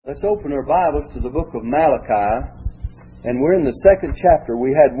Let's open our Bibles to the book of Malachi, and we're in the second chapter.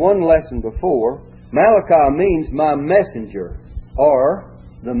 We had one lesson before. Malachi means my messenger, or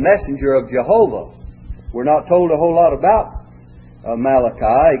the messenger of Jehovah. We're not told a whole lot about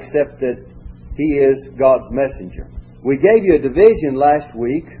Malachi, except that he is God's messenger. We gave you a division last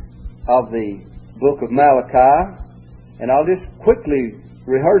week of the book of Malachi, and I'll just quickly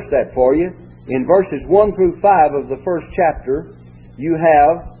rehearse that for you. In verses 1 through 5 of the first chapter, you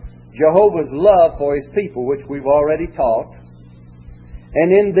have Jehovah's love for His people, which we've already taught.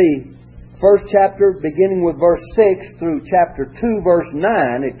 And in the first chapter, beginning with verse 6 through chapter 2, verse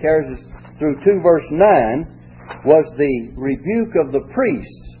 9, it carries us through 2 verse 9, was the rebuke of the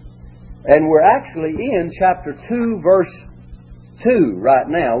priests. And we're actually in chapter 2, verse 2 right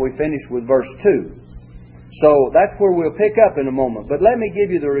now. We finished with verse 2. So that's where we'll pick up in a moment. But let me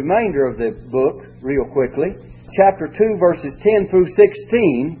give you the remainder of the book real quickly. Chapter 2, verses 10 through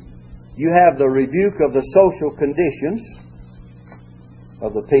 16, you have the rebuke of the social conditions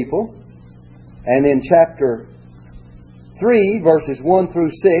of the people. And in chapter 3, verses 1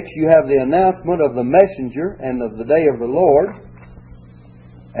 through 6, you have the announcement of the messenger and of the day of the Lord.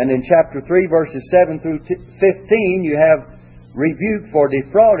 And in chapter 3, verses 7 through 15, you have rebuke for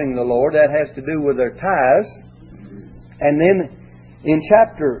defrauding the Lord. That has to do with their tithes. And then in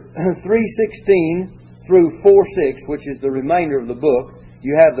chapter 3:16 through 4:6, which is the remainder of the book,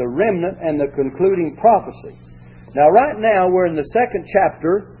 you have the remnant and the concluding prophecy. Now right now we're in the second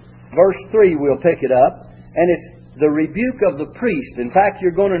chapter, verse 3 we'll pick it up, and it's the rebuke of the priest. In fact,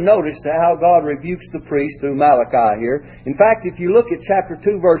 you're going to notice how God rebukes the priest through Malachi here. In fact, if you look at chapter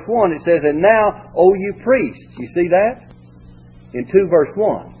 2, verse 1, it says, "And now, O you priests," you see that? In 2 verse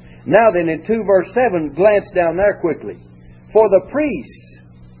 1. Now then, in 2 verse 7, glance down there quickly. "For the priest's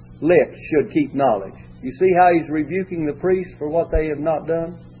lips should keep knowledge." You see how he's rebuking the priests for what they have not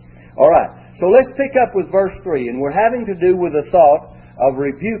done? Alright, so let's pick up with verse 3, and we're having to do with the thought of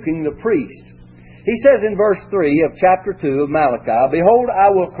rebuking the priest. He says in verse 3 of chapter 2 of Malachi, "Behold, I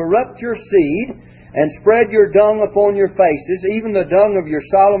will corrupt your seed, and spread your dung upon your faces, even the dung of your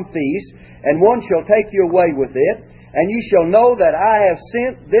solemn feasts, and one shall take you away with it. And ye shall know that I have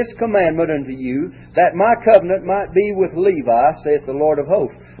sent this commandment unto you, that my covenant might be with Levi, saith the Lord of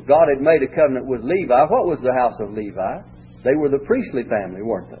hosts." God had made a covenant with Levi. What was the house of Levi? They were the priestly family,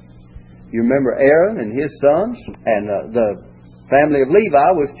 weren't they? You remember Aaron and his sons? And the family of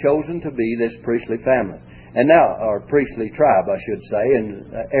Levi was chosen to be this priestly family. And now, or priestly tribe, I should say. And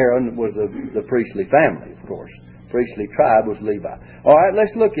Aaron was the priestly family, of course. Priestly tribe was Levi. All right,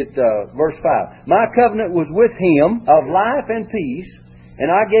 let's look at verse 5. "My covenant was with him of life and peace, and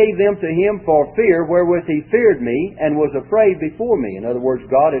I gave them to him for fear, wherewith he feared me, and was afraid before me." In other words,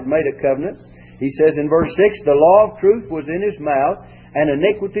 God had made a covenant. He says in verse 6, "The law of truth was in his mouth, and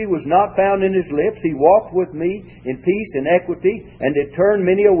iniquity was not found in his lips. He walked with me in peace and equity, and did turn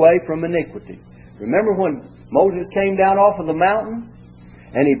many away from iniquity." Remember when Moses came down off of the mountain,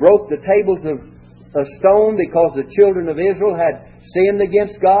 and he broke the tables of a stone because the children of Israel had sinned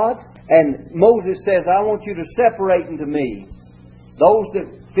against God? And Moses says, "I want you to separate unto me those that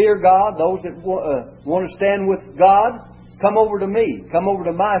fear God, those that want to stand with God. Come over to me. Come over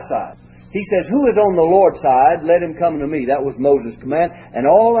to my side." He says, "Who is on the Lord's side? Let him come to me." That was Moses' command. And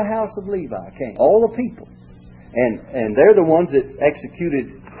all the house of Levi came. All the people. And they're the ones that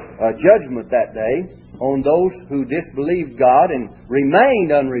executed judgment that day on those who disbelieved God and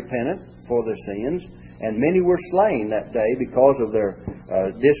remained unrepentant for their sins, and many were slain that day because of their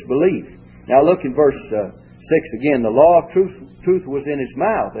disbelief. Now look in verse 6 again. "The law of truth was in his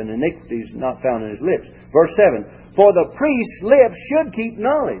mouth, and iniquity is not found in his lips." Verse 7, "For the priest's lips should keep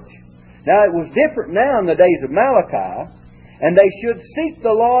knowledge." Now it was different now in the days of Malachi, "and they should seek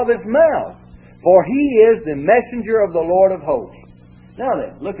the law of his mouth, for he is the messenger of the Lord of hosts." Now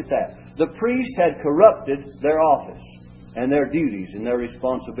then, look at that. The priests had corrupted their office and their duties and their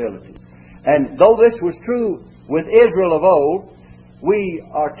responsibilities. And though this was true with Israel of old, we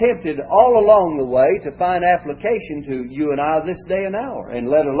are tempted all along the way to find application to you and I this day and hour, and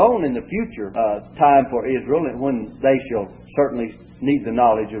let alone in the future time for Israel, and when they shall certainly need the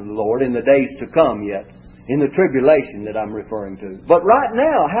knowledge of the Lord in the days to come yet, in the tribulation that I'm referring to. But right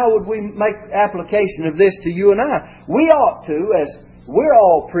now, how would we make application of this to you and I? We ought to, as we're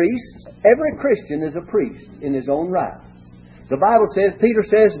all priests. Every Christian is a priest in his own right. The Bible says, Peter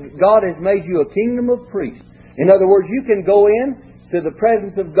says, God has made you a kingdom of priests. In other words, you can go in to the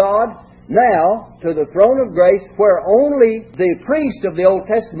presence of God now, to the throne of grace, where only the priest of the Old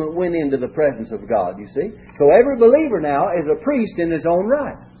Testament went into the presence of God, you see. So every believer now is a priest in his own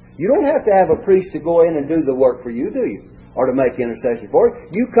right. You don't have to have a priest to go in and do the work for you, do you? or to make intercession for you.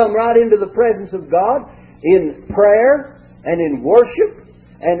 You come right into the presence of God in prayer and in worship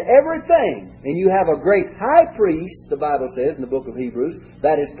and everything. And you have a great high priest, the Bible says in the book of Hebrews,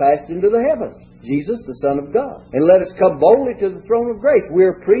 that is passed into the heavens, Jesus, the Son of God. And let us come boldly to the throne of grace. We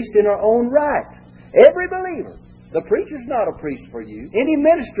are priests in our own right. Every believer. The preacher's not a priest for you. Any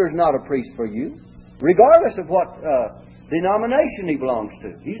minister's not a priest for you, regardless of what denomination he belongs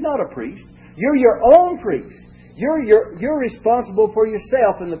to. He's not a priest. You're your own priest. You're responsible for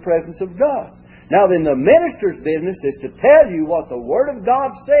yourself in the presence of God. Now then, the minister's business is to tell you what the Word of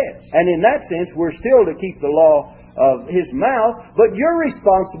God says. And in that sense, we're still to keep the law of His mouth, but you're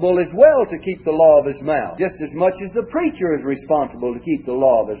responsible as well to keep the law of His mouth, just as much as the preacher is responsible to keep the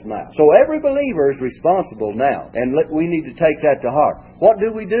law of his mouth. So every believer is responsible now, and we need to take that to heart. What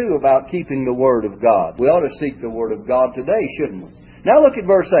do we do about keeping the Word of God? We ought to seek the Word of God today, shouldn't we? Now look at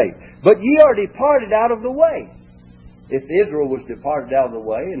verse 8. But ye are departed out of the way. If Israel was departed out of the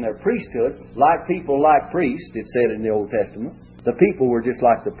way in their priesthood, like people like priests, it said in the Old Testament, the people were just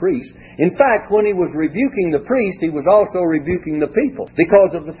like the priests. In fact, when He was rebuking the priest, He was also rebuking the people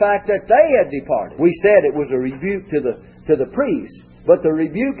because of the fact that they had departed. We said it was a rebuke to the priests, but the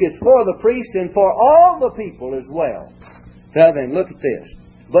rebuke is for the priests and for all the people as well. Now then, look at this.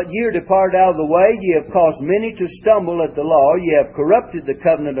 But ye are departed out of the way, ye have caused many to stumble at the law, ye have corrupted the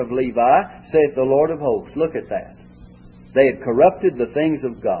covenant of Levi, saith the Lord of hosts. Look at that. They had corrupted the things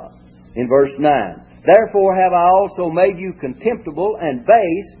of God. In verse 9, therefore have I also made you contemptible and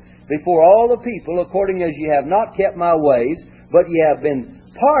base before all the people, according as ye have not kept my ways, but ye have been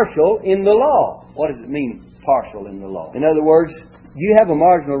partial in the law. What does it mean, partial in the law? In other words, you have a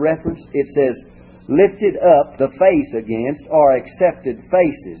marginal reference. It says, lifted up the face against, or accepted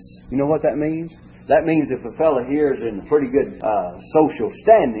faces. You know what that means? That means if a fellow here is in pretty good social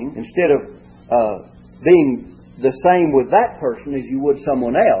standing, instead of being the same with that person as you would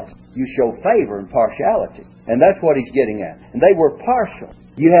someone else, you show favor and partiality. And that's what he's getting at. And they were partial.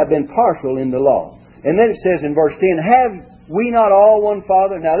 You have been partial in the law. And then it says in verse 10, have we not all one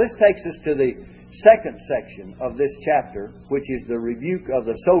Father? Now this takes us to the second section of this chapter, which is the rebuke of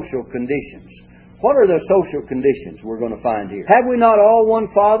the social conditions. What are the social conditions we're going to find here? Have we not all one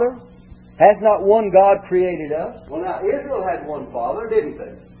Father? Hath not one God created us? Well, now Israel had one Father, didn't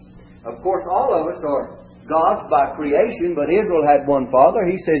they? Of course, all of us are God's by creation, but Israel had one Father.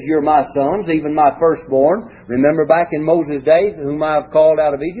 He says, you're my sons, even my firstborn. Remember back in Moses' day, whom I have called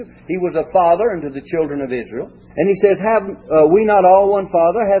out of Egypt? He was a father unto the children of Israel. And he says, have we not all one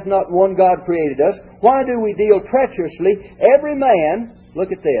Father? Hath not one God created us? Why do we deal treacherously, every man,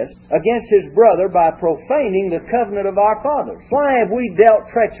 look at this, against his brother by profaning the covenant of our fathers? Why have we dealt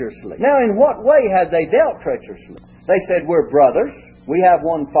treacherously? Now, in what way have they dealt treacherously? They said, we're brothers. We have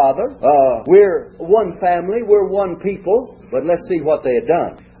one Father. We're one family. We're one people. But let's see what they had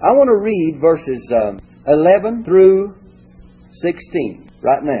done. I want to read verses 11 through 16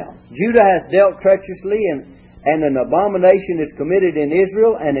 right now. Judah hath dealt treacherously, and an abomination is committed in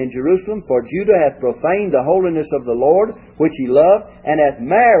Israel and in Jerusalem, for Judah hath profaned the holiness of the Lord, which he loved, and hath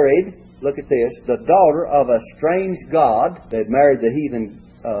married, look at this, the daughter of a strange god. They had married the heathen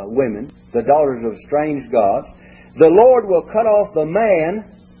women, the daughters of strange gods. The Lord will cut off the man,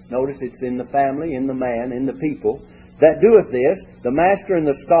 notice it's in the family, in the man, in the people, that doeth this, the master and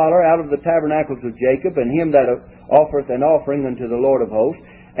the scholar out of the tabernacles of Jacob, and him that offereth an offering unto the Lord of hosts.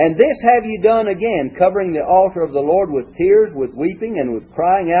 And this have ye done again, covering the altar of the Lord with tears, with weeping, and with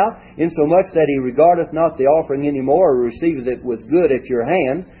crying out, insomuch that he regardeth not the offering any more, or receiveth it with good at your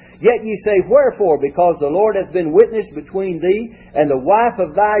hand. Yet ye say, wherefore? Because the Lord hath been witness between thee and the wife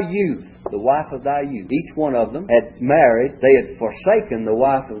of thy youth. The wife of thy youth. Each one of them had married. They had forsaken the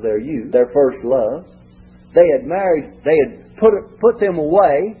wife of their youth, their first love. They had married, they had put them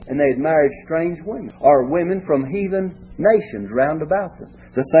away, and they had married strange women, or women from heathen nations round about them.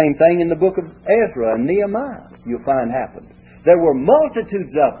 The same thing in the book of Ezra and Nehemiah you'll find happened. There were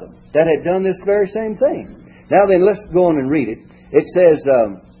multitudes of them that had done this very same thing. Now then, let's go on and read it. It says,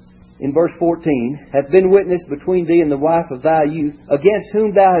 in verse 14, hath been witness between thee and the wife of thy youth, against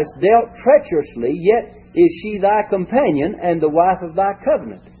whom thou hast dealt treacherously, yet is she thy companion and the wife of thy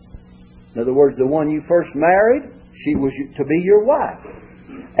covenant. In other words, the one you first married, she was to be your wife.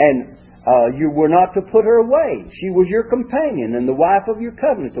 And you were not to put her away. She was your companion and the wife of your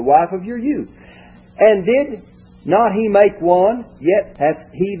covenant, the wife of your youth. And did not he make one, yet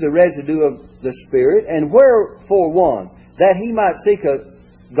hath he the residue of the Spirit? And wherefore one? That he might seek a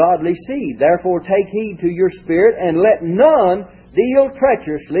godly seed. Therefore take heed to your spirit, and let none deal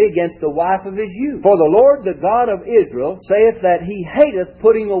treacherously against the wife of his youth. For the Lord, the God of Israel, saith that he hateth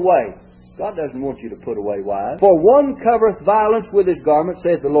putting away. God doesn't want you to put away wives. For one covereth violence with his garment,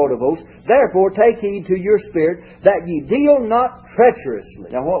 saith the Lord of hosts. Therefore take heed to your spirit, that ye deal not treacherously.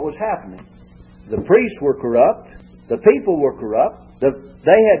 Now what was happening? The priests were corrupt. The people were corrupt.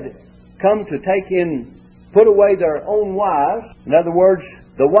 They had come to put away their own wives. In other words,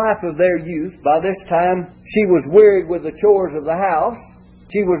 the wife of their youth. By this time, she was wearied with the chores of the house.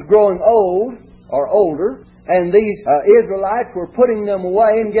 She was growing old or older. And these Israelites were putting them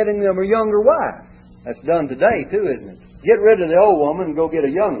away and getting them a younger wife. That's done today too, isn't it? Get rid of the old woman and go get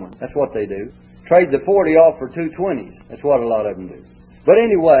a young one. That's what they do. Trade the 40 off for 2 20s. That's what a lot of them do. But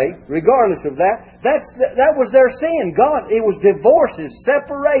anyway, regardless of that, that was their sin. It was divorces,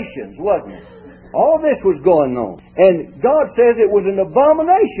 separations, wasn't it? All this was going on. And God says it was an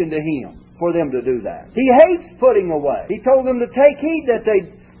abomination to Him for them to do that. He hates putting away. He told them to take heed that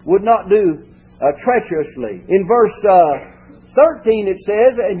they would not do treacherously. In verse 13 it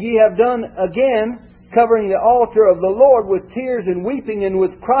says, And ye have done again, covering the altar of the Lord with tears and weeping and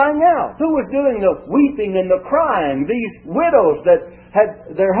with crying out. Who was doing the weeping and the crying? These widows that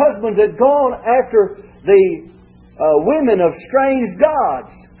had their husbands had gone after the women of strange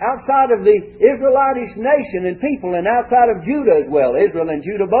gods outside of the Israelitish nation and people, and outside of Judah as well, Israel and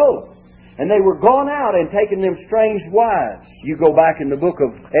Judah both. And they were gone out and taken them strange wives. You go back in the book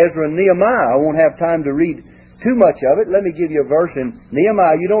of Ezra and Nehemiah. I won't have time to read too much of it. Let me give you a verse in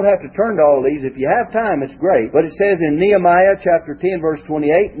Nehemiah. You don't have to turn to all these. If you have time, it's great. But it says in Nehemiah chapter 10, verse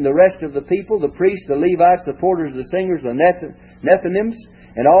 28, And the rest of the people, the priests, the Levites, the porters, the singers, the Nethinims,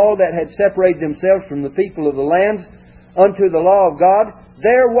 and all that had separated themselves from the people of the lands unto the law of God,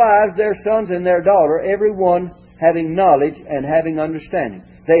 their wives, their sons, and their daughter, every one having knowledge and having understanding.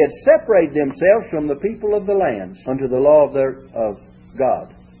 They had separated themselves from the people of the lands unto the law of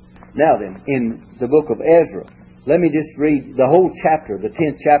God. Now then, in the book of Ezra, let me just read the whole chapter, the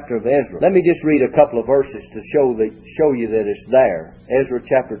 10th chapter of Ezra. Let me just read a couple of verses to show you that it's there. Ezra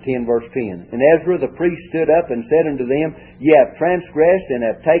chapter 10, verse 10. And Ezra the priest stood up and said unto them, Ye have transgressed and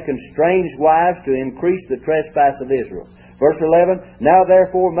have taken strange wives to increase the trespass of Israel. Verse 11, Now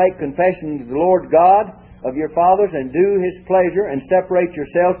therefore make confession to the Lord God of your fathers, and do His pleasure, and separate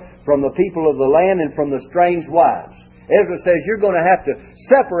yourselves from the people of the land and from the strange wives. Ezra says you're going to have to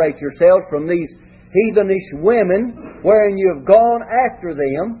separate yourselves from these heathenish women wherein you have gone after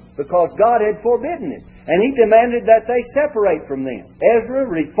them, because God had forbidden it. And He demanded that they separate from them. Ezra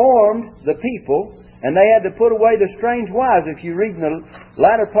reformed the people, and they had to put away the strange wives. If you read in the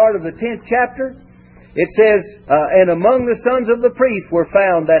latter part of the 10th chapter, it says, And among the sons of the priests were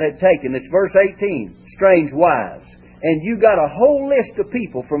found that had taken, it's verse 18, strange wives. And you got a whole list of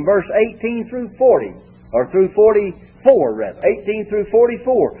people from verse 18 through 40, or through 44 rather, 18 through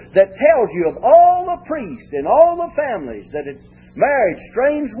 44, that tells you of all the priests and all the families that had married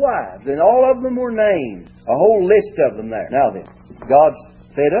strange wives, and all of them were named. A whole list of them there. Now then, God's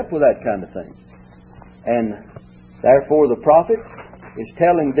fed up with that kind of thing. And therefore the prophet is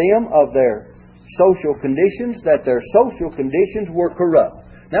telling them of their social conditions, that their social conditions were corrupt.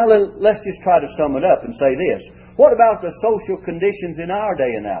 Now let's just try to sum it up and say this. What about the social conditions in our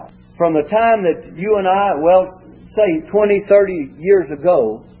day and hour? From the time that you and I, say 20, 30 years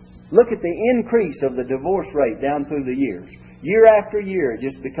ago, look at the increase of the divorce rate down through the years. Year after year, it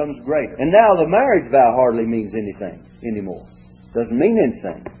just becomes greater. And now the marriage vow hardly means anything anymore. Doesn't mean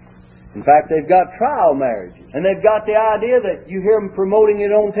anything. In fact, they've got trial marriages. And they've got the idea that you hear them promoting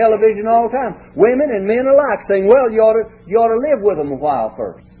it on television all the time. Women and men alike saying, well, you ought to live with them a while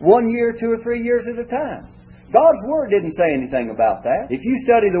first. 1 year, 2 or 3 years at a time. God's Word didn't say anything about that. If you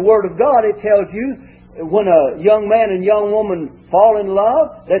study the Word of God, it tells you when a young man and young woman fall in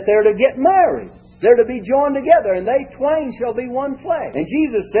love, that they're to get married. They're to be joined together, and they twain shall be one flesh. And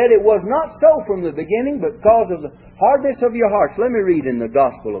Jesus said it was not so from the beginning, but because of the hardness of your hearts. Let me read in the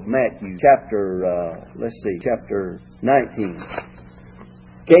Gospel of Matthew, chapter 19.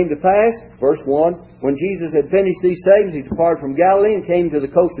 Came to pass, verse 1, when Jesus had finished these sayings, He departed from Galilee and came to the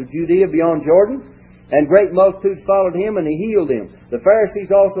coast of Judea beyond Jordan. And great multitudes followed Him, and He healed them. The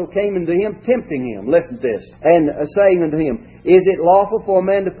Pharisees also came unto Him, tempting Him. Listen to this. And saying unto Him, Is it lawful for a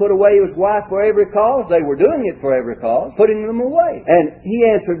man to put away his wife for every cause? They were doing it for every cause, putting them away. And He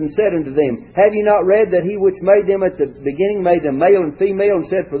answered and said unto them, Have ye not read that He which made them at the beginning made them male and female,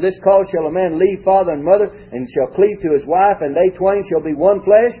 and said, For this cause shall a man leave father and mother, and shall cleave to his wife, and they twain shall be one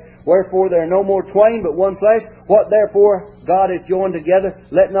flesh? Wherefore there are no more twain, but one flesh. What therefore God hath joined together,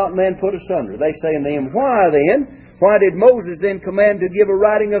 let not man put asunder. They say unto Him, Why then? Why did Moses then command to give a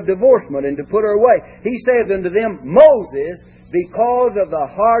writing of divorcement and to put her away? He saith unto them, Moses, because of the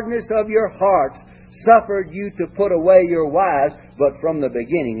hardness of your hearts, suffered you to put away your wives, but from the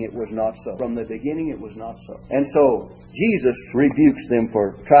beginning it was not so. From the beginning it was not so. And so Jesus rebukes them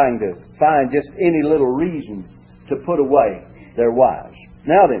for trying to find just any little reason to put away their wives.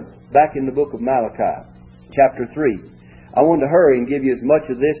 Now then, back in the book of Malachi, chapter 3. I want to hurry and give you as much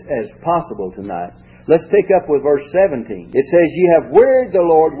of this as possible tonight. Let's pick up with verse 17. It says, "Ye have wearied the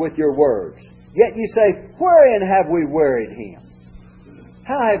Lord with your words. Yet ye say, Wherein have we wearied Him?"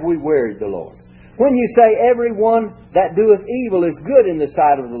 How have we wearied the Lord? When you say, "Every one that doeth evil is good in the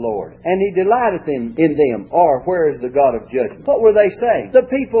sight of the Lord, and He delighteth in them," or "Where is the God of judgment?" What were they saying? The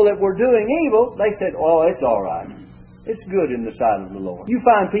people that were doing evil, they said, "Oh, it's all right. It's good in the sight of the Lord." You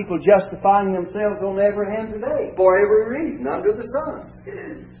find people justifying themselves on every hand today for every reason under the sun.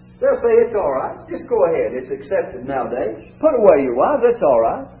 They'll say, "It's all right. Just go ahead. It's accepted nowadays. Put away your wives. That's all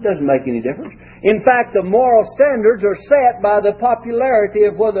right. Doesn't make any difference." In fact, the moral standards are set by the popularity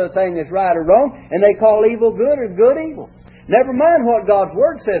of whether a thing is right or wrong, and they call evil good or good evil. Never mind what God's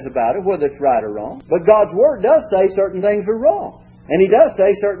Word says about it, whether it's right or wrong. But God's Word does say certain things are wrong, and He does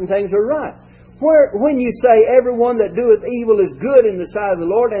say certain things are right. When you say, "Everyone that doeth evil is good in the sight of the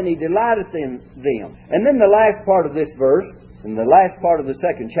Lord, and He delighteth in them." And then the last part of this verse, in the last part of the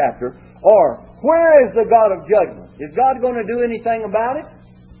second chapter, or "Where is the God of judgment?" Is God going to do anything about it?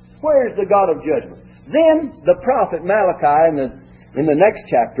 Where is the God of judgment? Then the prophet Malachi in the next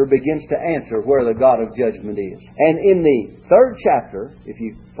chapter begins to answer where the God of judgment is. And in the third chapter, if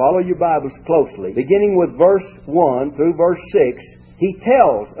you follow your Bibles closely, beginning with verse 1 through verse 6, he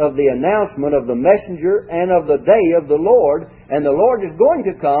tells of the announcement of the messenger and of the day of the Lord. And the Lord is going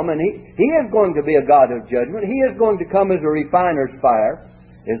to come, and He is going to be a God of judgment. He is going to come as a refiner's fire,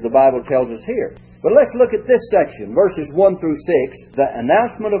 as the Bible tells us here. But let's look at this section, verses 1 through 6, the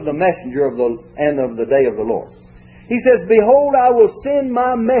announcement of the messenger and of the day of the Lord. He says, "Behold, I will send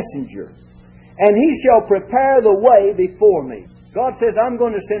my messenger, and he shall prepare the way before me." God says, "I'm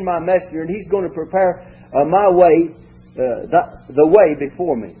going to send my messenger, and he's going to prepare my way, the way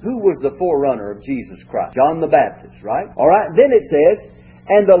before me." Who was the forerunner of Jesus Christ? John the Baptist, right? All right, then it says,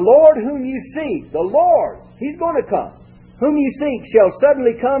 "And the Lord whom you seek," the Lord, He's going to come, "whom you seek shall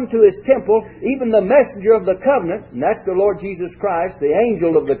suddenly come to His temple, even the messenger of the covenant," and that's the Lord Jesus Christ, the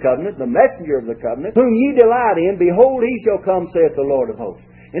angel of the covenant, the messenger of the covenant, "whom ye delight in, behold, He shall come, saith the Lord of hosts."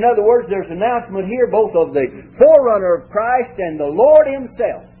 In other words, there's an announcement here both of the forerunner of Christ and the Lord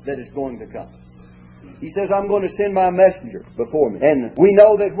Himself that is going to come. He says, "I'm going to send my messenger before me." And we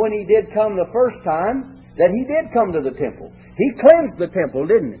know that when He did come the first time, that He did come to the temple. He cleansed the temple,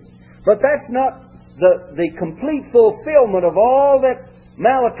 didn't He? But that's not the complete fulfillment of all that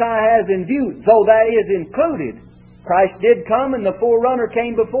Malachi has in view, though that is included. Christ did come and the forerunner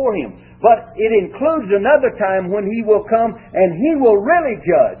came before Him. But it includes another time when He will come and He will really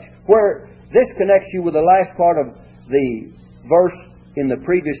judge, where this connects you with the last part of the verse in the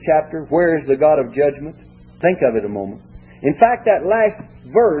previous chapter, "Where is the God of judgment?" Think of it a moment. In fact, that last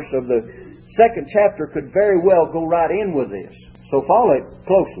verse of the second chapter could very well go right in with this. So follow it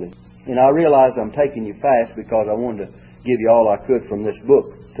closely. And I realize I'm taking you fast because I wanted to give you all I could from this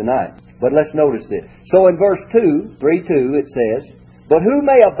book tonight. But let's notice this. So in verse 3:2, it says, "But who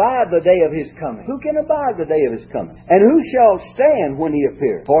may abide the day of His coming?" Who can abide the day of His coming? "And who shall stand when He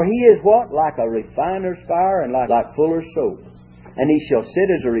appeareth? For He is" what? "Like a refiner's fire, and like fuller's soap. And He shall sit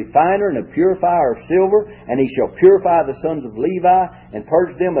as a refiner and a purifier of silver, and He shall purify the sons of Levi, and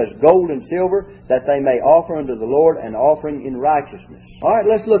purge them as gold and silver, that they may offer unto the Lord an offering in righteousness." All right,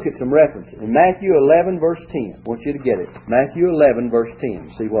 let's look at some references. In Matthew 11, verse 10. I want you to get it. Matthew 11, verse 10.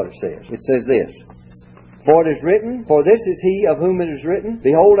 See what it says. It says this, "For it is written, for this is He of whom it is written,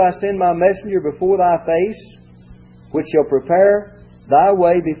 Behold, I send my messenger before thy face, which shall prepare thy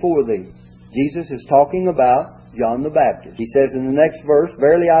way before thee." Jesus is talking about John the Baptist. He says in the next verse,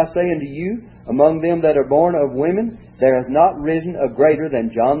 "Verily I say unto you, among them that are born of women, there hath not risen a greater than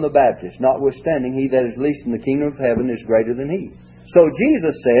John the Baptist. Notwithstanding, he that is least in the kingdom of heaven is greater than he." So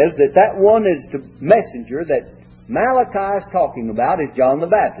Jesus says that one is the messenger that Malachi is talking about is John the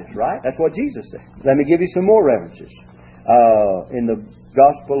Baptist, right? That's what Jesus said. Let me give you some more references. In the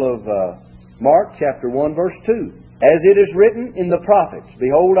Gospel of Mark, chapter 1, verse 2. "As it is written in the prophets,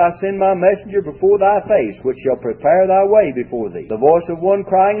 Behold, I send my messenger before thy face, which shall prepare thy way before thee. The voice of one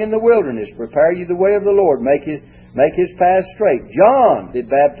crying in the wilderness, Prepare ye the way of the Lord, make his path straight. John did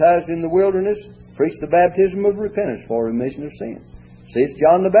baptize in the wilderness, preach the baptism of repentance for remission of sin." See, it's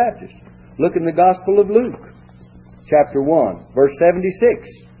John the Baptist. Look in the Gospel of Luke, chapter 1, verse 76.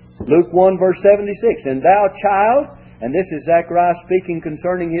 Luke 1, verse 76. "And thou, child," and this is Zechariah speaking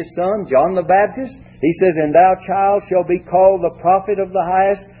concerning his son, John the Baptist. He says, "And thou, child, shall be called the prophet of the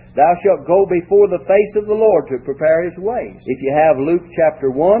highest, Thou shalt go before the face of the Lord to prepare His ways. If you have Luke chapter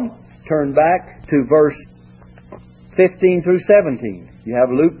 1, turn back to verse 15 through 17. You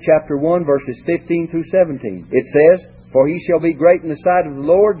have Luke chapter 1, verses 15 through 17. It says, For he shall be great in the sight of the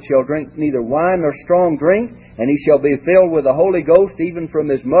Lord, shall drink neither wine nor strong drink, and he shall be filled with the Holy Ghost even from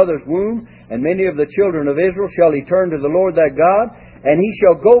his mother's womb. And many of the children of Israel shall he turn to the Lord their God, and he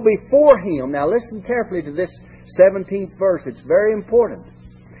shall go before him. Now listen carefully to this 17th verse. It's very important.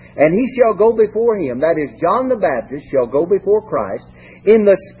 And he shall go before him, that is, John the Baptist shall go before Christ, in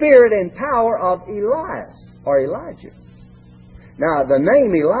the spirit and power of Elias, or Elijah. Now, the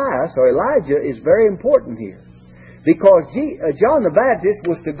name Elias, or Elijah, is very important here. Because John the Baptist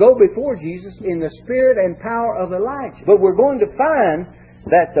was to go before Jesus in the spirit and power of Elijah. But we're going to find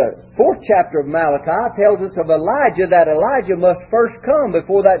that the 4th chapter of Malachi tells us of Elijah, that Elijah must first come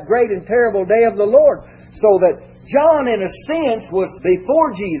before that great and terrible day of the Lord. So that John, in a sense, was before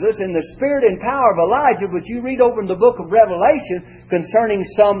Jesus in the spirit and power of Elijah, but you read over in the book of Revelation concerning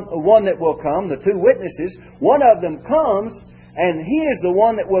one that will come, the two witnesses. One of them comes, and he is the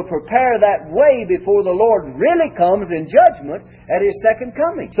one that will prepare that way before the Lord really comes in judgment at His second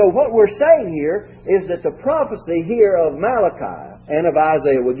coming. So what we're saying here is that the prophecy here of Malachi and of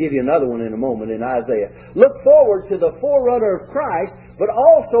Isaiah, we'll give you another one in a moment in Isaiah, look forward to the forerunner of Christ, but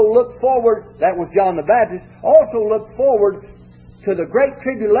also look forward, that was John the Baptist, also look forward to the great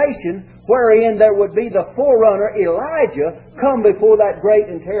tribulation wherein there would be the forerunner Elijah come before that great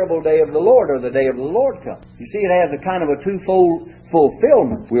and terrible day of the Lord, or the day of the Lord comes. You see, it has a kind of a twofold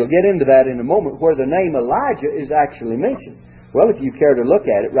fulfillment. We'll get into that in a moment, where the name Elijah is actually mentioned. Well, if you care to look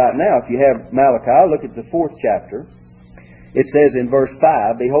at it right now, if you have Malachi, look at the 4th chapter. It says in verse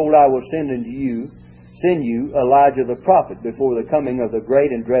 5, Behold, I will send you Elijah the prophet before the coming of the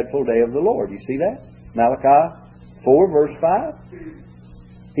great and dreadful day of the Lord. You see that? Malachi 4, verse 5.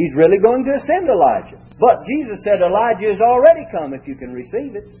 He's really going to send Elijah. But Jesus said Elijah has already come if you can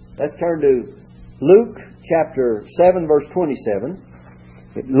receive it. Let's turn to Luke chapter 7, verse 27.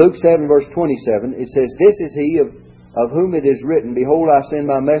 Luke 7, verse 27. It says, This is he of whom it is written, Behold, I send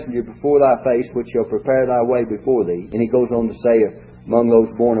my messenger before thy face, which shall prepare thy way before thee. And he goes on to say, among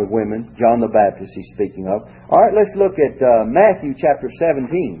those born of women, John the Baptist he's speaking of. All right, let's look at Matthew chapter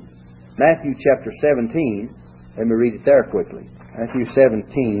 17. Matthew chapter 17. Let me read it there quickly. Matthew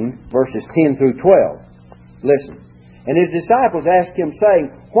 17, verses 10 through 12. Listen. And his disciples asked him, saying,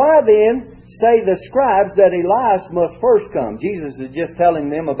 Why then say the scribes that Elias must first come? Jesus is just telling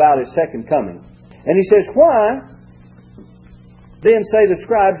them about His second coming. And He says, Why then say the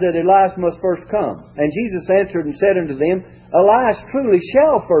scribes that Elias must first come? And Jesus answered and said unto them, Elias truly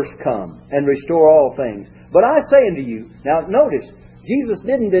shall first come and restore all things. But I say unto you, now notice, Jesus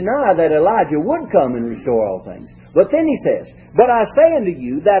didn't deny that Elijah would come and restore all things. But then He says, But I say unto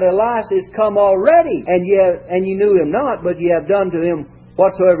you that Elias is come already, and ye knew him not, but ye have done to him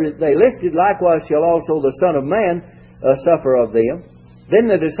whatsoever they listed. Likewise shall also the Son of Man suffer of them. Then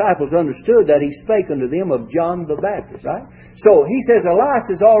the disciples understood that He spake unto them of John the Baptist. Right? So He says Elias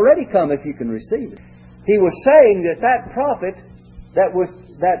has already come if you can receive it. He was saying that prophet, that was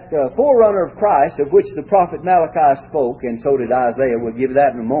that forerunner of Christ, of which the prophet Malachi spoke, and so did Isaiah, we'll give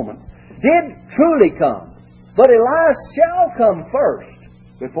that in a moment, did truly come. But Elias shall come first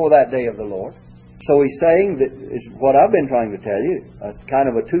before that day of the Lord. So He's saying that is what I've been trying to tell you, a kind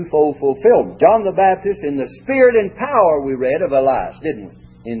of a twofold fulfillment. John the Baptist in the spirit and power, we read of Elias, didn't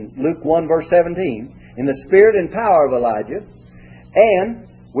we? In Luke 1 verse 17, in the spirit and power of Elijah. And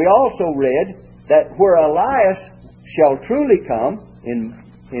we also read that where Elias shall truly come,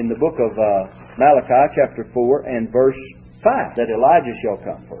 in the book of Malachi chapter 4 and verse 5, that Elijah shall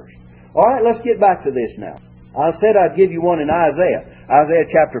come first. All right, let's get back to this now. I said I'd give you one in Isaiah. Isaiah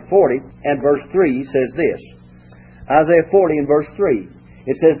chapter 40 and verse 3 says this. Isaiah 40 and verse 3.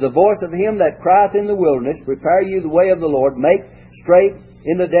 It says, The voice of him that crieth in the wilderness, Prepare you the way of the Lord, make straight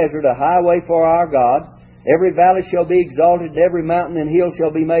in the desert a highway for our God. Every valley shall be exalted, every mountain and hill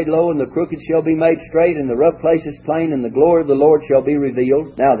shall be made low, and the crooked shall be made straight, and the rough places plain, and the glory of the Lord shall be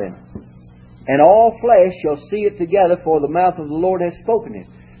revealed. Now then, and all flesh shall see it together, for the mouth of the Lord has spoken it.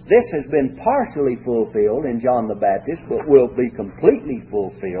 This has been partially fulfilled in John the Baptist, but will be completely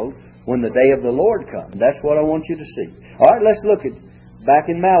fulfilled when the day of the Lord comes. That's what I want you to see. All right, let's look at back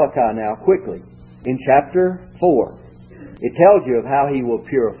in Malachi now, quickly. In chapter 4, it tells you of how He will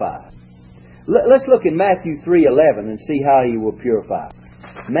purify. Let's look in Matthew 3:11 and see how He will purify.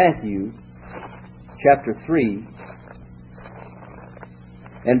 Matthew chapter 3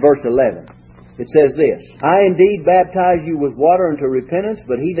 and verse 11. It says this, I indeed baptize you with water unto repentance,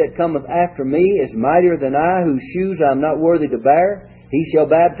 but he that cometh after me is mightier than I, whose shoes I am not worthy to bear. He shall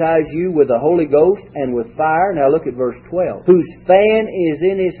baptize you with the Holy Ghost and with fire. Now look at verse 12. Whose fan is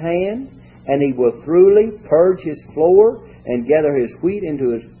in his hand, and he will thoroughly purge his floor and gather his wheat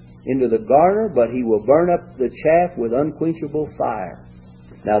into the garner, but he will burn up the chaff with unquenchable fire.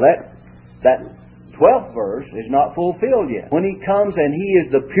 Now that 12th verse is not fulfilled yet. When He comes and He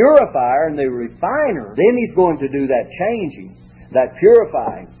is the purifier and the refiner, then He's going to do that changing, that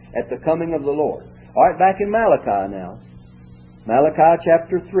purifying at the coming of the Lord. All right, back in Malachi now. Malachi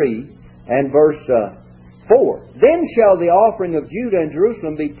chapter 3 and verse 4. Then shall the offering of Judah and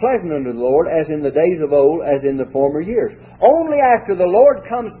Jerusalem be pleasant unto the Lord, as in the days of old, as in the former years. Only after the Lord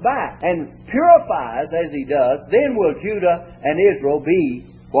comes back and purifies as He does, then will Judah and Israel be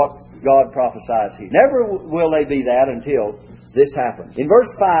what God prophesies here. Never will they be that until this happens. In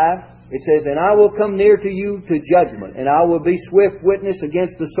verse 5, it says, And I will come near to you to judgment, and I will be swift witness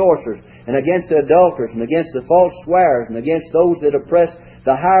against the sorcerers, and against the adulterers, and against the false swearers, and against those that oppress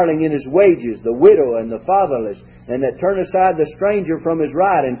the hireling in his wages, the widow and the fatherless, and that turn aside the stranger from his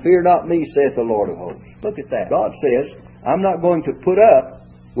right, and fear not me, saith the Lord of hosts. Look at that. God says, I'm not going to put up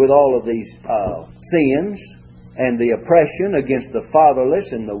with all of these sins and the oppression against the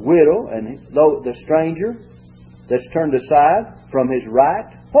fatherless and the widow and the stranger that's turned aside from his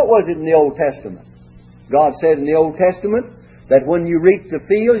right. What was it in the Old Testament? God said in the Old Testament that when you reaped the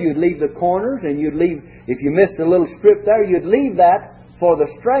field, you'd leave the corners, and you'd leave, if you missed a little strip there, you'd leave that for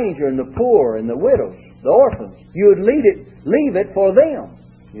the stranger and the poor and the widows, the orphans. You would leave it for them.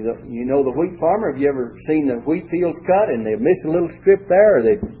 You know the wheat farmer. Have you ever seen the wheat fields cut and they've missed a little strip there, or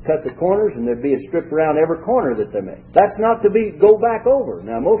they've cut the corners and there'd be a strip around every corner that they make? That's not to go back over.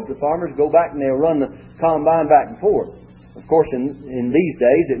 Now most of the farmers go back and they'll run the combine back and forth. Of course, in these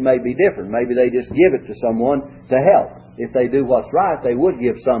days it may be different. Maybe they just give it to someone to help. If they do what's right, they would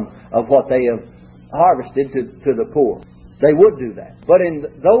give some of what they have harvested to the poor. They would do that. But in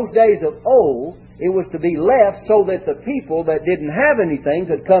those days of old, it was to be left so that the people that didn't have anything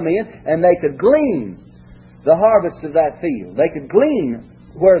could come in and they could glean the harvest of that field. They could glean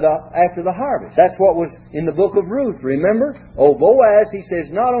after the harvest. That's what was in the book of Ruth, remember? Oh, Boaz, he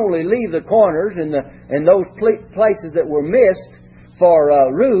says, not only leave the corners and those places that were missed for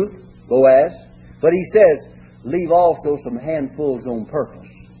Ruth, Boaz, but he says, leave also some handfuls on purpose.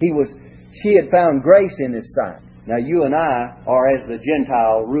 She had found grace in his sight. Now you and I are as the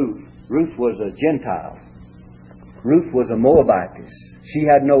Gentile Ruth. Ruth was a Gentile. Ruth was a Moabitess. She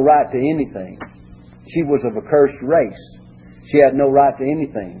had no right to anything. She was of a cursed race. She had no right to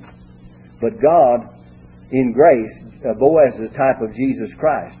anything. But God, in grace, Boaz is a type of Jesus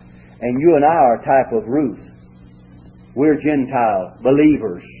Christ. And you and I are a type of Ruth. We're Gentile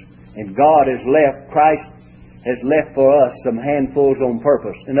believers. And Christ has left for us some handfuls on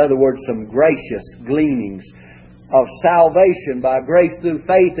purpose. In other words, some gracious gleanings of salvation by grace through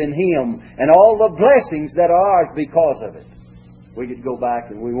faith in Him, and all the blessings that are ours because of it. We could go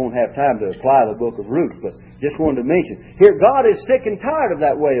back and we won't have time to apply the book of Ruth, but just wanted to mention. Here, God is sick and tired of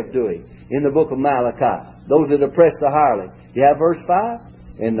that way of doing in the book of Malachi. Those that oppress the hireling. You have verse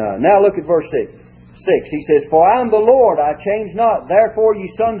 5? And now look at verse 6. He says, For I am the Lord, I change not. Therefore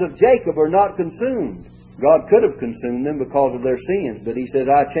ye sons of Jacob are not consumed. God could have consumed them because of their sins, but He says,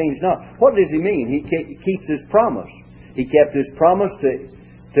 I change not. What does He mean? He keeps His promise. He kept His promise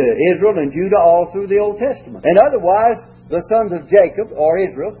to Israel and Judah all through the Old Testament. And otherwise, the sons of Jacob, or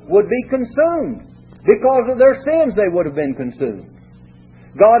Israel, would be consumed. Because of their sins they would have been consumed.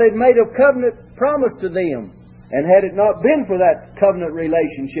 God had made a covenant promise to them, and had it not been for that covenant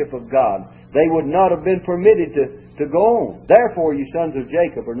relationship of God, they would not have been permitted to go on. Therefore, you sons of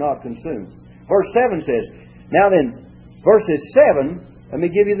Jacob are not consumed. Verse 7 says, now then, verses 7, let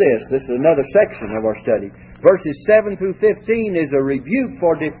me give you this. This is another section of our study. Verses 7 through 15 is a rebuke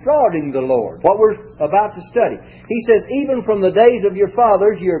for defrauding the Lord. What we're about to study. He says, Even from the days of your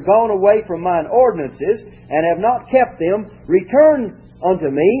fathers ye are gone away from mine ordinances, and have not kept them. Return unto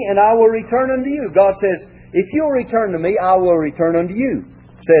me, and I will return unto you. God says, If you'll return to me, I will return unto you,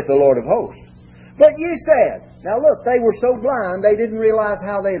 saith the Lord of hosts. But ye said, now look, they were so blind they didn't realize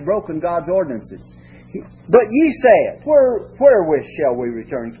how they had broken God's ordinances. But ye said, wherewith shall we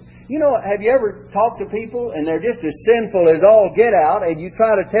return? You know, have you ever talked to people and they're just as sinful as all get out, and you try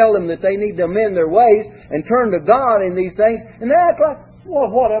to tell them that they need to amend their ways and turn to God in these things, and they act like,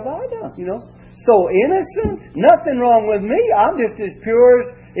 well, what have I done? You know, so innocent, nothing wrong with me. I'm just as pure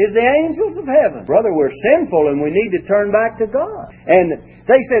as the angels of heaven. Brother, we're sinful and we need to turn back to God. And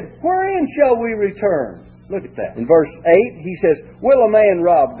they said, wherein shall we return? Look at that. In verse 8, he says, will a man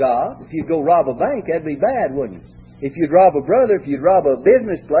rob God? If you'd go rob a bank, that'd be bad, wouldn't it? If you'd rob a brother, if you'd rob a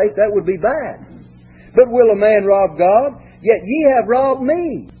business place, that would be bad. But will a man rob God? Yet ye have robbed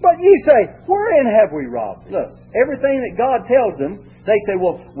me. But ye say, wherein have we robbed? Look, everything that God tells them, they say,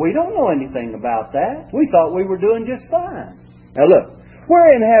 well, we don't know anything about that. We thought we were doing just fine. Now look,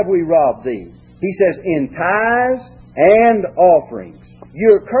 wherein have we robbed thee? He says, in tithes and offerings.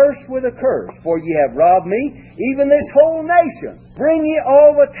 You're cursed with a curse, for ye have robbed me, even this whole nation. Bring ye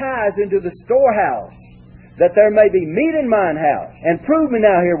all the tithes into the storehouse, that there may be meat in mine house. And prove me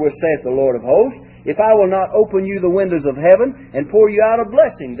now herewith, saith the Lord of hosts, if I will not open you the windows of heaven, and pour you out a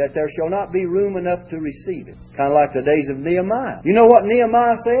blessing, that there shall not be room enough to receive it. Kind of like the days of Nehemiah. You know what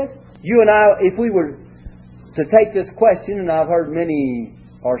Nehemiah said? You and I, if we were to take this question, and I've heard many,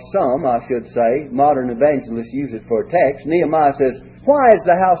 or some, I should say, modern evangelists use it for a text. Nehemiah says, why is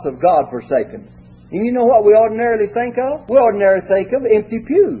the house of God forsaken? And you know what we ordinarily think of? We ordinarily think of empty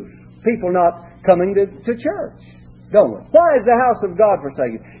pews. People not coming to church, don't we? Why is the house of God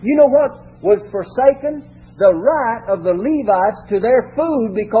forsaken? You know what was forsaken? The right of the Levites to their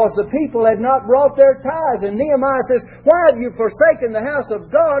food, because the people had not brought their tithes. And Nehemiah says, why have you forsaken the house of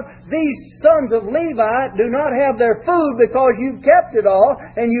God? These sons of Levi do not have their food because you've kept it all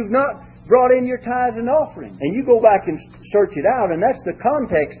and you've not brought in your tithes and offerings. And you go back and search it out, and that's the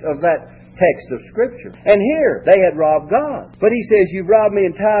context of that text of Scripture. And here, they had robbed God. But he says, you've robbed me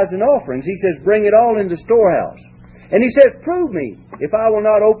in tithes and offerings. He says, bring it all in the storehouse. And he says, prove me, if I will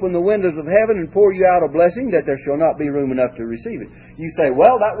not open the windows of heaven and pour you out a blessing, that there shall not be room enough to receive it. You say,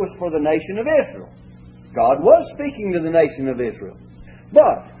 well, that was for the nation of Israel. God was speaking to the nation of Israel.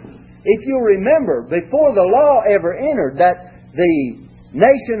 But, if you remember, before the law ever entered, that the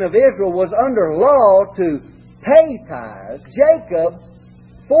nation of Israel was under law to pay tithes, Jacob,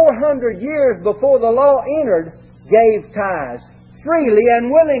 400 years before the law entered, gave tithes freely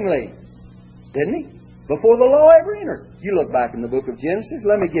and willingly. Didn't he? Before the law ever entered. You look back in the book of Genesis,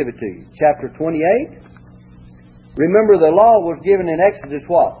 let me give it to you. Chapter 28. Remember, the law was given in Exodus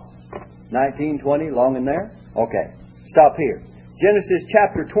what? 19, 20, long in there? Okay, stop here. Genesis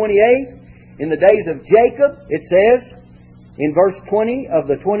chapter 28, in the days of Jacob, it says, in verse 20 of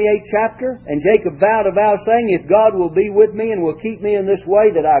the 28th chapter, and Jacob vowed a vow, saying, if God will be with me and will keep me in this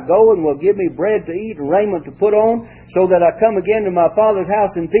way that I go, and will give me bread to eat and raiment to put on, so that I come again to my father's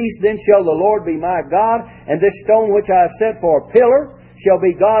house in peace, then shall the Lord be my God, and this stone which I have set for a pillar shall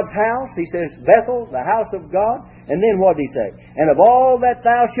be God's house. He says, Bethel, the house of God. And then what did he say? And of all that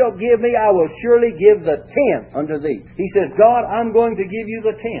thou shalt give me, I will surely give the tenth unto thee. He says, God, I'm going to give you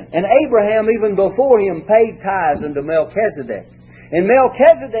the tenth. And Abraham, even before him, paid tithes unto Melchizedek. And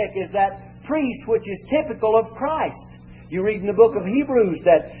Melchizedek is that priest which is typical of Christ. You read in the book of Hebrews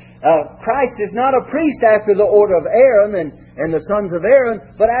that Christ is not a priest after the order of Aaron and the sons of Aaron,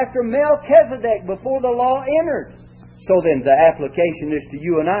 but after Melchizedek, before the law entered. So then the application is to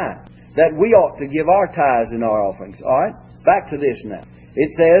you and I, that we ought to give our tithes and our offerings. All right? Back to this now.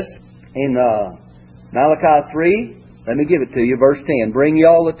 It says in Malachi 3, let me give it to you, verse 10, bring ye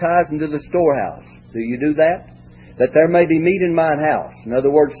all the tithes into the storehouse. Do you do that? That there may be meat in mine house. In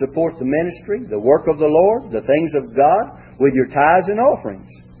other words, support the ministry, the work of the Lord, the things of God, with your tithes and offerings.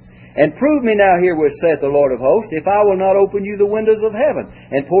 And prove me now herewith, saith the Lord of hosts, if I will not open you the windows of heaven,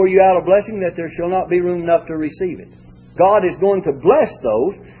 and pour you out a blessing, that there shall not be room enough to receive it. God is going to bless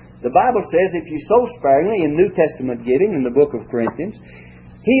those. The Bible says, if you sow sparingly, in New Testament giving, in the book of Corinthians,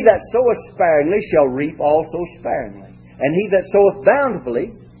 he that soweth sparingly shall reap also sparingly. And he that soweth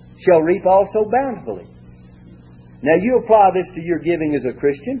bountifully shall reap also bountifully. Now you apply this to your giving as a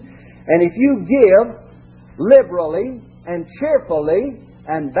Christian, and if you give liberally and cheerfully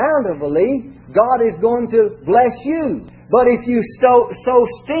and bountifully, God is going to bless you. But if you sow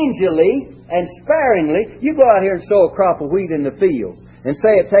stingily and sparingly, you go out here and sow a crop of wheat in the field, and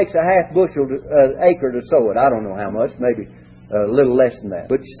say it takes a half bushel acre to sow it. I don't know how much, maybe a little less than that.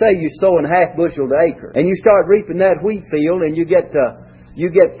 But say you sow in half bushel to acre, and you start reaping that wheat field, and you get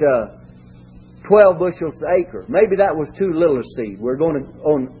 12 bushels to acre. Maybe that was too little a seed. We're going to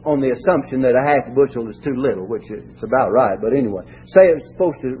on the assumption that a half bushel is too little, which is about right. But anyway, say it's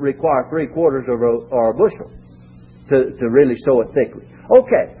supposed to require 3/4 or a bushel to really sow it thickly.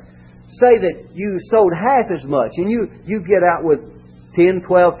 Okay, say that you sowed half as much, and you get out with 10,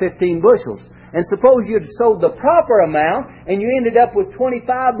 12, 15 bushels. And suppose you'd sowed the proper amount, and you ended up with 25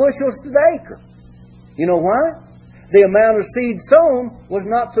 bushels to the acre. You know why? The amount of seed sown was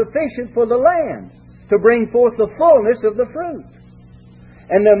not sufficient for the land to bring forth the fullness of the fruit.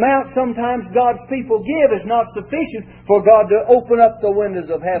 And the amount sometimes God's people give is not sufficient for God to open up the windows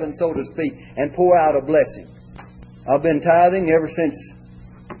of heaven, so to speak, and pour out a blessing. I've been tithing ever since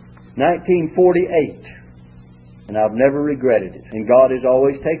 1948. And I've never regretted it. And God has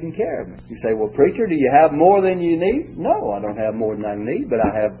always taken care of me. You say, well, preacher, do you have more than you need? No, I don't have more than I need, but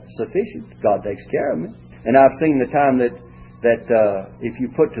I have sufficient. God takes care of me. And I've seen the time that if you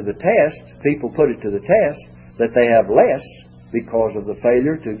put to the test, people put it to the test, that they have less because of the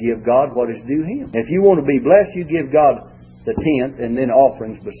failure to give God what is due Him. If you want to be blessed, you give God the tenth and then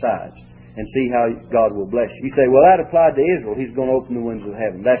offerings besides, and see how God will bless you. You say, well, that applied to Israel. He's going to open the windows of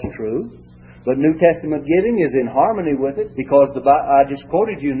heaven. That's true. But New Testament giving is in harmony with it, because I just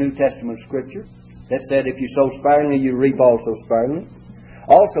quoted you New Testament Scripture that said, if you sow sparingly, you reap also sparingly.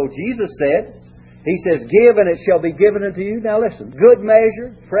 Also, Jesus said, He says, give and it shall be given unto you. Now listen, good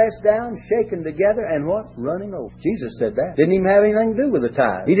measure, pressed down, shaken together, and what? Running over. Jesus said that. Didn't even have anything to do with the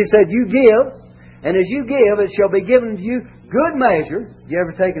tithe. He just said, you give, and as you give, it shall be given to you. Good measure. You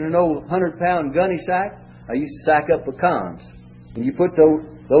ever taken an old 100-pound gunny sack? I used to sack up pecans. And you put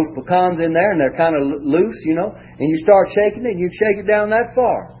those pecans in there, and they're kind of loose, and you start shaking it, and you shake it down that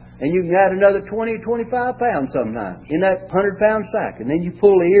far. And you can add another 20 or 25 pounds sometimes in that 100-pound sack. And then you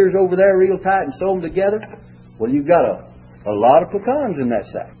pull the ears over there real tight and sew them together. Well, you've got a lot of pecans in that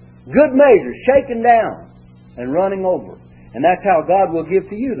sack. Good measure, shaken down and running over. And that's how God will give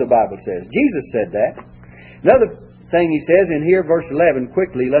to you, the Bible says. Jesus said that. Another thing He says in here, verse 11,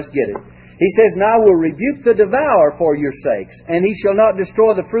 quickly, let's get it. He says, and I will rebuke the devourer for your sakes, and he shall not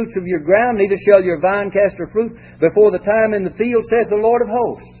destroy the fruits of your ground, neither shall your vine cast her fruit before the time in the field, saith the Lord of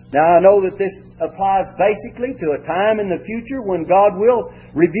hosts. Now I know that this applies basically to a time in the future when God will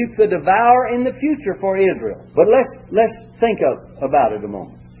rebuke the devourer in the future for Israel. But let's think about it a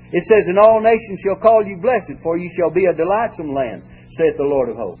moment. It says, and all nations shall call you blessed, for you shall be a delightsome land, saith the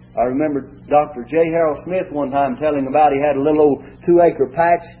Lord of hosts. I remember Dr. J. Harold Smith one time telling about he had a little old 2-acre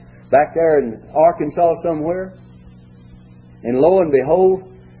patch back there in Arkansas somewhere. And lo and behold,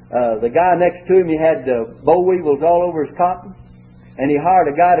 the guy next to him, he had boll weevils all over his cotton. And he hired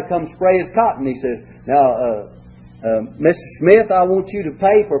a guy to come spray his cotton. He says, now, Mr. Smith, I want you to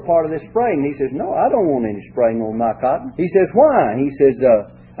pay for part of this spraying. He says, no, I don't want any spraying on my cotton. He says, why? He says,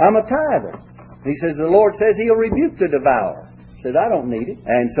 I'm a tither. He says, the Lord says He'll rebuke the devourer. He said, I don't need it.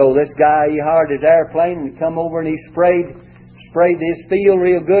 And so this guy, he hired his airplane and come over and he sprayed his field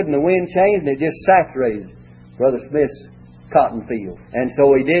real good, and the wind changed, and it just saturated Brother Smith's cotton field. And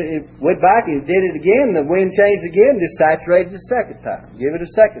so he went back, he did it again, the wind changed again, just saturated the second time. Give it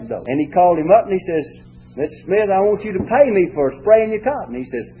a second dose. And he called him up and he says, Mr. Smith, I want you to pay me for spraying your cotton. He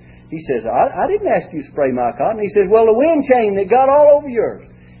says, I didn't ask you to spray my cotton. He says, well, the wind changed, it got all over yours.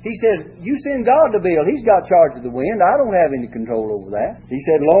 He says, you send God the bill. He's got charge of the wind. I don't have any control over that. He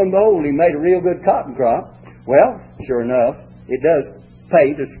said, lo and behold, he made a real good cotton crop. Well, sure enough, it does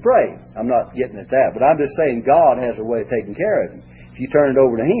pay to spray. I'm not getting at that, but I'm just saying God has a way of taking care of you if you turn it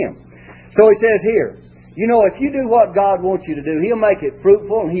over to Him. So He says here, if you do what God wants you to do, He'll make it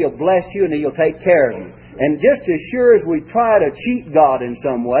fruitful and He'll bless you and He'll take care of you. And just as sure as we try to cheat God in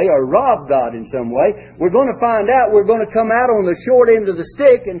some way or rob God in some way, we're going to find out we're going to come out on the short end of the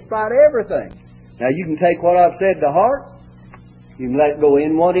stick in spite of everything. Now you can take what I've said to heart. You can let it go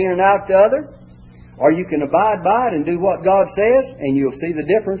in one ear and out the other. Or you can abide by it and do what God says, and you'll see the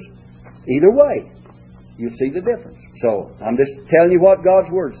difference. Either way, you'll see the difference. So, I'm just telling you what God's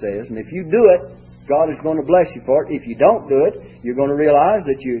Word says, and if you do it, God is going to bless you for it. If you don't do it, you're going to realize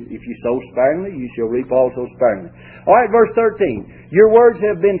that if you sow sparingly, you shall reap also sparingly. All right, verse 13. Your words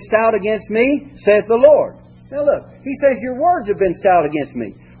have been stout against me, saith the Lord. Now look, He says, your words have been stout against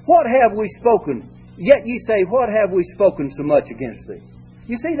me. What have we spoken? Yet ye say, what have we spoken so much against thee?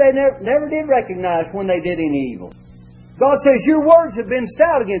 You see, they never did recognize when they did any evil. God says, your words have been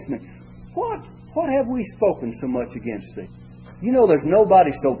stout against me. What have we spoken so much against thee? There's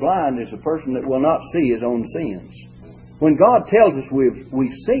nobody so blind as a person that will not see his own sins. When God tells us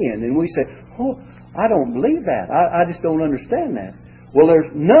we've sinned and we say, oh, I don't believe that. I just don't understand that. Well,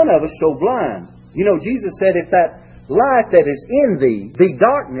 there's none of us so blind. Jesus said, if that light that is in thee be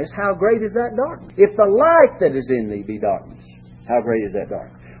darkness, how great is that darkness? If the light that is in thee be darkness, how great is that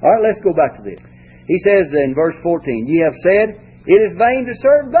darkness? All right, let's go back to this. He says in verse 14, ye have said, it is vain to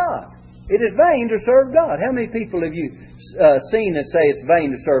serve God. It is vain to serve God. How many people have you seen that say it's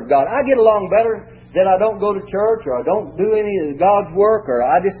vain to serve God? I get along better that I don't go to church, or I don't do any of God's work, or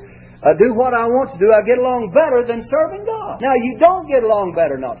I just do what I want to do. I get along better than serving God. Now, you don't get along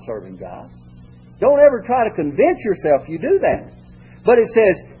better not serving God. Don't ever try to convince yourself you do that. But it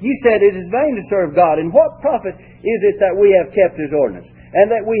says, you said it is vain to serve God. And what profit is it that we have kept His ordinance, and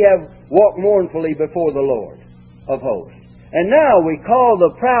that we have walked mournfully before the Lord of hosts? And now we call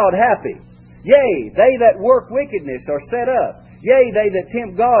the proud happy. Yea, they that work wickedness are set up. Yea, they that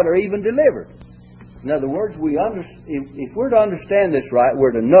tempt God are even delivered. In other words, if we're to understand this right,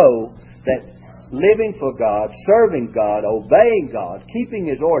 we're to know that living for God, serving God, obeying God, keeping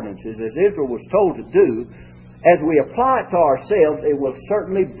His ordinances, as Israel was told to do, as we apply it to ourselves, it will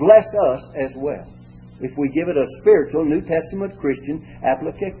certainly bless us as well, if we give it a spiritual New Testament Christian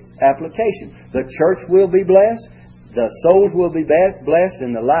application. The church will be blessed, the souls will be blessed,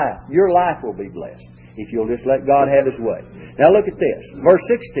 and your life will be blessed, if you'll just let God have His way. Now look at this. Verse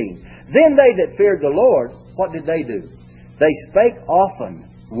 16. Then they that feared the Lord, what did they do? They spake often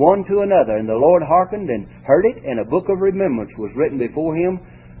one to another, and the Lord hearkened and heard it, and a book of remembrance was written before Him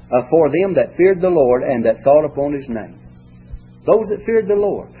for them that feared the Lord and that thought upon His name. Those that feared the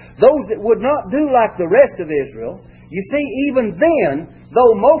Lord. Those that would not do like the rest of Israel. You see, even then,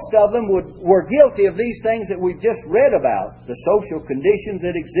 though most of them were guilty of these things that we've just read about, the social conditions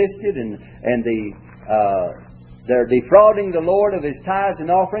that existed and they're defrauding the Lord of His tithes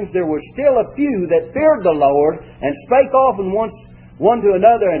and offerings, there were still a few that feared the Lord and spake often one to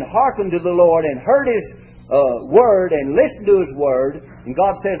another and hearkened to the Lord and heard His Word and listened to His Word. And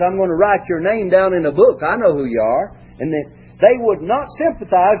God says, I'm going to write your name down in a book. I know who you are. And that they would not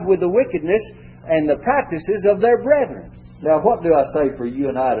sympathize with the wickedness and the practices of their brethren. Now, what do I say for you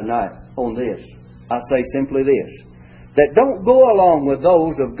and I tonight on this? I say simply this. That don't go along with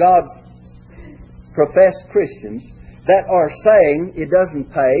those of God's professed Christians that are saying it doesn't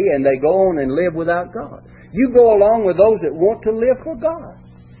pay and they go on and live without God. You go along with those that want to live for God.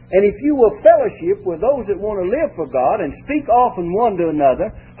 And if you will fellowship with those that want to live for God and speak often one to another,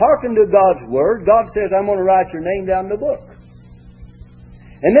 hearken to God's Word, God says, I'm going to write your name down in the book.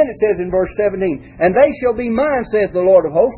 And then it says in verse 17, And they shall be mine, saith the Lord of hosts,